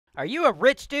Are you a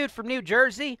rich dude from New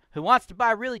Jersey who wants to buy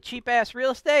really cheap-ass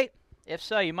real estate? If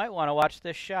so, you might want to watch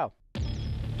this show.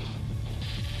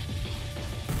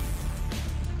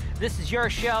 This is your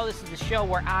show. This is the show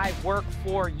where I work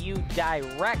for you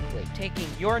directly, taking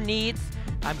your needs.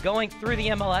 I'm going through the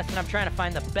MLS, and I'm trying to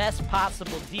find the best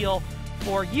possible deal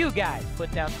for you guys.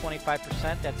 Put down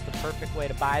 25%. That's the perfect way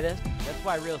to buy this. That's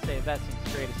why real estate investing is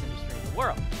the greatest industry in the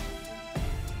world.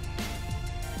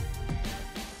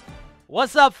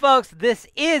 What's up, folks? This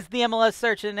is the MLS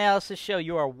Search and Analysis Show.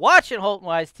 You are watching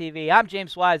Holton-Wise TV. I'm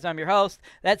James Wise. I'm your host.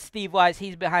 That's Steve Wise.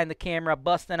 He's behind the camera,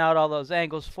 busting out all those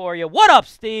angles for you. What up,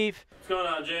 Steve? What's going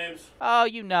on, James? Oh,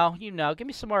 you know. Give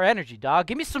me some more energy, dog.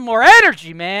 Give me some more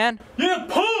energy, man. Yeah,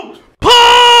 pumped!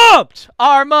 Pumped!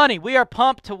 Our money. We are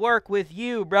pumped to work with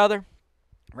you, brother.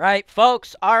 Right,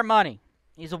 folks? Our money.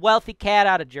 He's a wealthy cat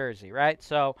out of Jersey, right?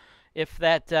 So if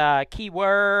that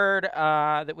keyword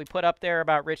that we put up there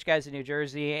about rich guys in New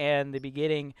Jersey and the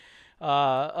beginning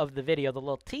of the video, the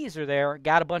little teaser there,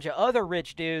 got a bunch of other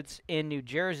rich dudes in New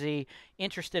Jersey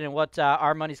interested in what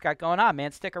our money's got going on,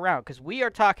 man, stick around because we are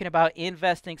talking about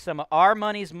investing some of our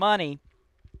money's money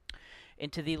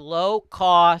into the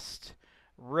low-cost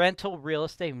rental real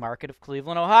estate market of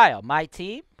Cleveland, Ohio. My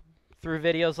team, through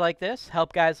videos like this,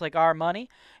 help guys like our money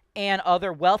and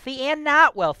other wealthy and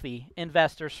not wealthy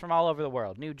investors from all over the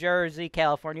world. New Jersey,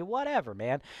 California, whatever,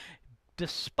 man.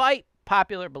 Despite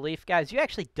popular belief, guys, you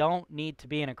actually don't need to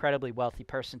be an incredibly wealthy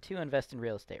person to invest in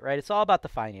real estate, right? It's all about the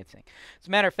financing. As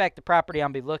a matter of fact, the property I'll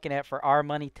be looking at for our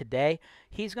money today,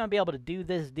 he's going to be able to do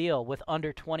this deal with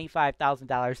under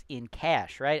 $25,000 in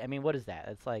cash, right? I mean, what is that?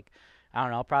 It's like, I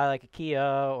don't know, probably like a Kia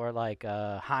or like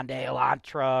a Hyundai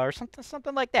Elantra or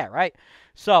something like that, right?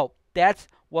 So that's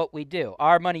what we do.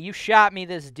 Our money, you shot me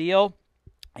this deal,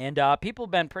 and people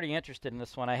have been pretty interested in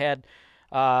this one. I had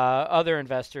other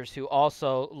investors who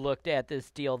also looked at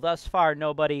this deal. Thus far,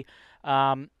 nobody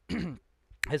has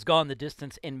gone the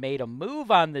distance and made a move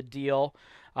on the deal.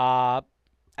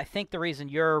 I think the reason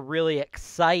you're really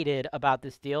excited about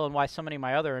this deal and why so many of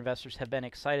my other investors have been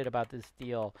excited about this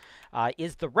deal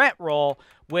is the rent roll,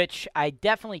 which I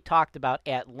definitely talked about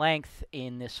at length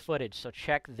in this footage. So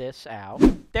check this out.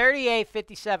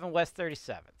 3857 West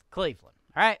 37th, Cleveland.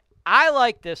 All right. I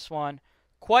like this one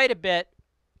quite a bit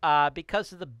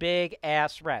because of the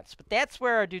big-ass rents. But that's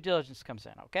where our due diligence comes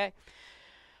in, okay?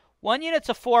 One unit's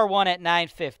a 4-1 at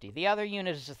 $950. The other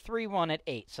unit is a 3-1 at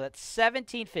 $8. So that's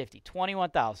 $1,750,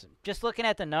 $21,000. Just looking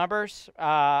at the numbers,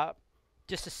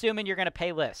 just assuming you're going to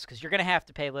pay list, because you're going to have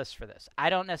to pay list for this.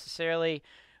 I don't necessarily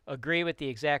agree with the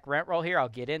exact rent roll here. I'll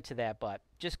get into that. But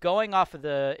just going off of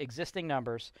the existing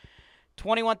numbers,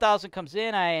 $21,000 comes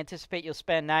in. I anticipate you'll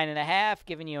spend $9.5,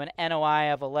 giving you an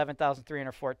NOI of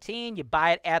 $11,314. You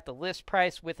buy it at the list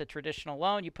price with a traditional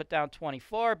loan. You put down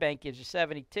 $24. Bank gives you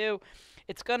 $72.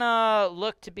 It's going to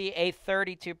look to be a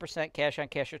 32%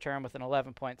 cash-on-cash return with an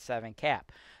 11.7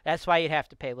 cap. That's why you'd have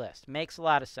to pay list. Makes a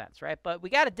lot of sense, right? But we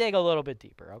got to dig a little bit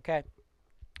deeper, okay?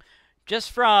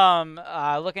 Just from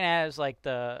looking at it as like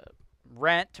the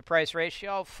rent to price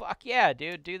ratio, fuck yeah,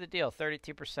 dude, do the deal,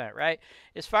 32%, right?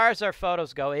 As far as our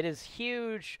photos go, it is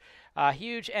huge,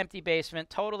 huge empty basement,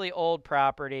 totally old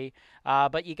property,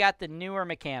 but you got the newer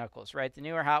mechanicals, right? The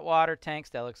newer hot water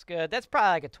tanks, that looks good. That's probably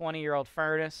like a 20-year-old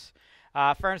furnace.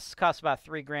 Furnaces cost about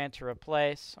 $3,000 to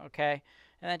replace, okay?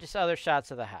 And then just other shots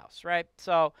of the house, right?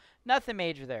 So nothing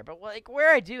major there. But like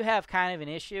where I do have kind of an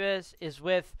issue is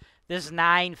with this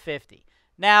 $950.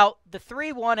 Now, the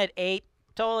 3-1 at $8,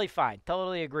 totally fine,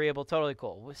 totally agreeable, totally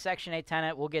cool. With Section 8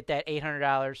 tenant, we'll get that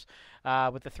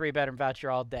 $800 with the 3-bedroom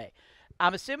voucher all day.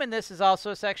 I'm assuming this is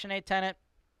also a Section 8 tenant.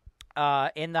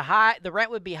 The rent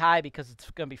would be high because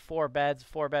it's going to be 4 beds,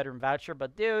 4-bedroom voucher.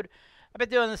 But, dude, I've been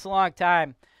doing this a long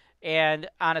time. And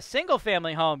on a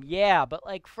single-family home, yeah, but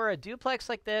like for a duplex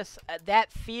like this,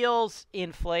 that feels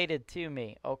inflated to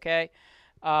me, okay?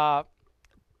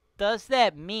 Does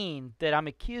that mean that I'm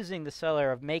accusing the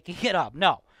seller of making it up?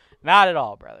 No, not at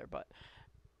all, brother. But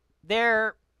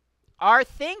there are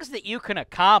things that you can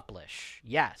accomplish,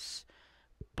 yes.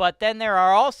 But then there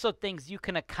are also things you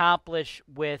can accomplish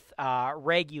with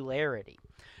regularity.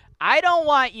 I don't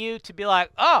want you to be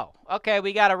like, oh, okay,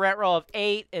 we got a rent roll of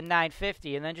 $8 and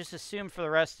 $950, and then just assume for the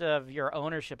rest of your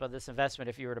ownership of this investment,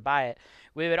 if you were to buy it,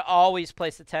 we would always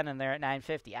place the 10 in there at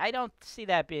 $950. I don't see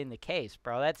that being the case,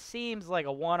 bro. That seems like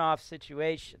a one-off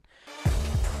situation.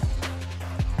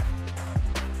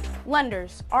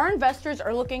 Lenders, our investors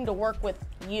are looking to work with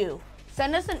you.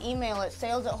 Send us an email at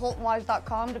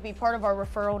sales@holtonwise.com to be part of our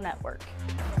referral network.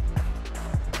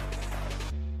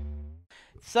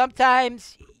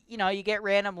 Sometimes, you know, you get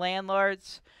random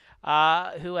landlords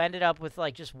who ended up with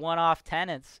like just one-off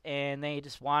tenants, and they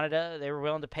were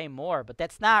willing to pay more. But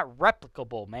that's not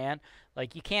replicable, man.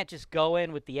 Like, you can't just go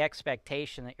in with the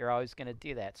expectation that you're always going to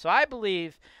do that. So I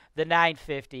believe the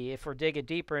 950, if we're digging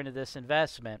deeper into this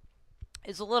investment,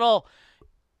 is a little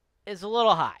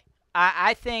high.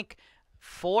 I think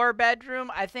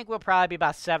 4-bedroom, I think will probably be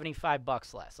about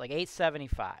 $75 less, like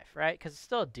 $875, right? Because it's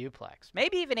still a duplex.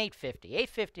 Maybe even $850.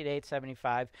 $850 to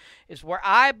 $875 is where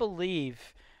I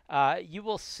believe you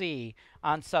will see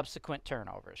on subsequent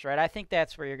turnovers, right? I think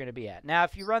that's where you're going to be at. Now,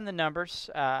 if you run the numbers,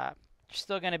 you're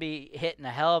still going to be hitting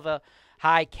a hell of a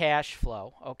high cash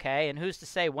flow, okay? And who's to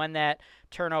say when that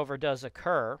turnover does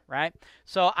occur, right?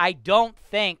 So I don't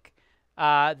think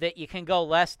that you can go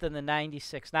less than the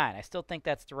 96.9. I still think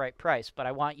that's the right price, but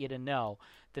I want you to know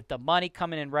that the money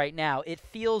coming in right now, it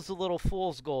feels a little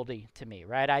fool's goldy to me,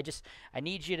 right? I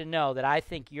need you to know that I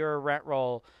think your rent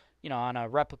roll, on a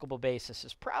replicable basis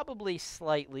is probably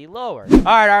slightly lower. All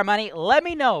right, our money, let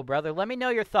me know, brother. Let me know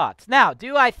your thoughts. Now,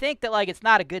 do I think that, like, it's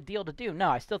not a good deal to do? No,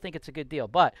 I still think it's a good deal,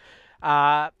 but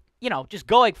just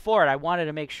going forward, I wanted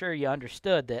to make sure you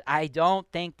understood that I don't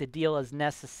think the deal is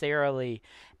necessarily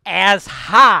as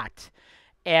hot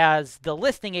as the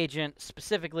listing agent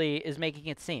specifically is making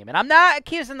it seem. And I'm not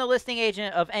accusing the listing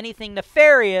agent of anything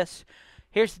nefarious.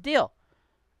 Here's the deal.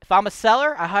 If I'm a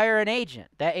seller, I hire an agent.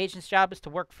 That agent's job is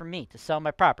to work for me, to sell my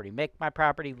property, make my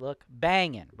property look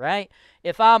banging, right?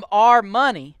 If I'm our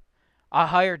money, I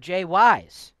hire Jay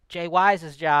Wise. Jay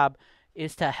Wise's job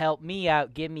is to help me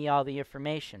out, give me all the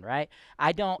information, right?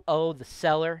 I don't owe the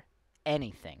seller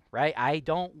anything, right? I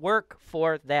don't work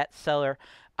for that seller.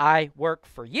 I work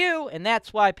for you, and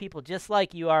that's why people just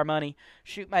like you, our money,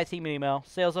 shoot my team an email,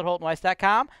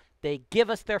 sales@holtonwise.com. They give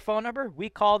us their phone number. We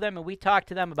call them, and we talk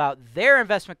to them about their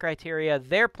investment criteria,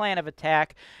 their plan of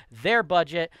attack, their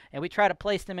budget, and we try to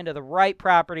place them into the right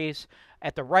properties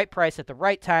at the right price, at the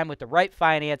right time, with the right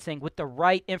financing, with the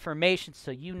right information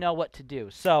so you know what to do.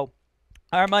 So,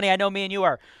 our money, I know me and you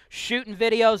are shooting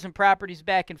videos and properties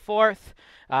back and forth.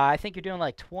 I think you're doing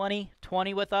like 20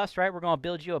 with us, right? We're going to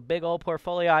build you a big old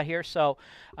portfolio out here. So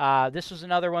this was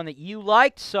another one that you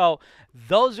liked. So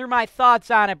those are my thoughts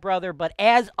on it, brother. But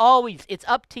as always, it's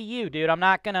up to you, dude. I'm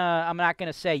not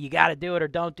gonna say you got to do it or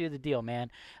don't do the deal,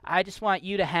 man. I just want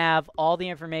you to have all the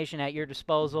information at your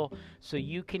disposal so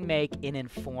you can make an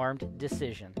informed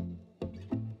decision.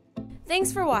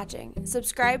 Thanks for watching.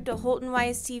 Subscribe to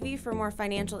Holton-Wise TV for more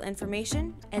financial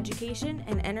information, education,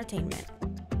 and entertainment.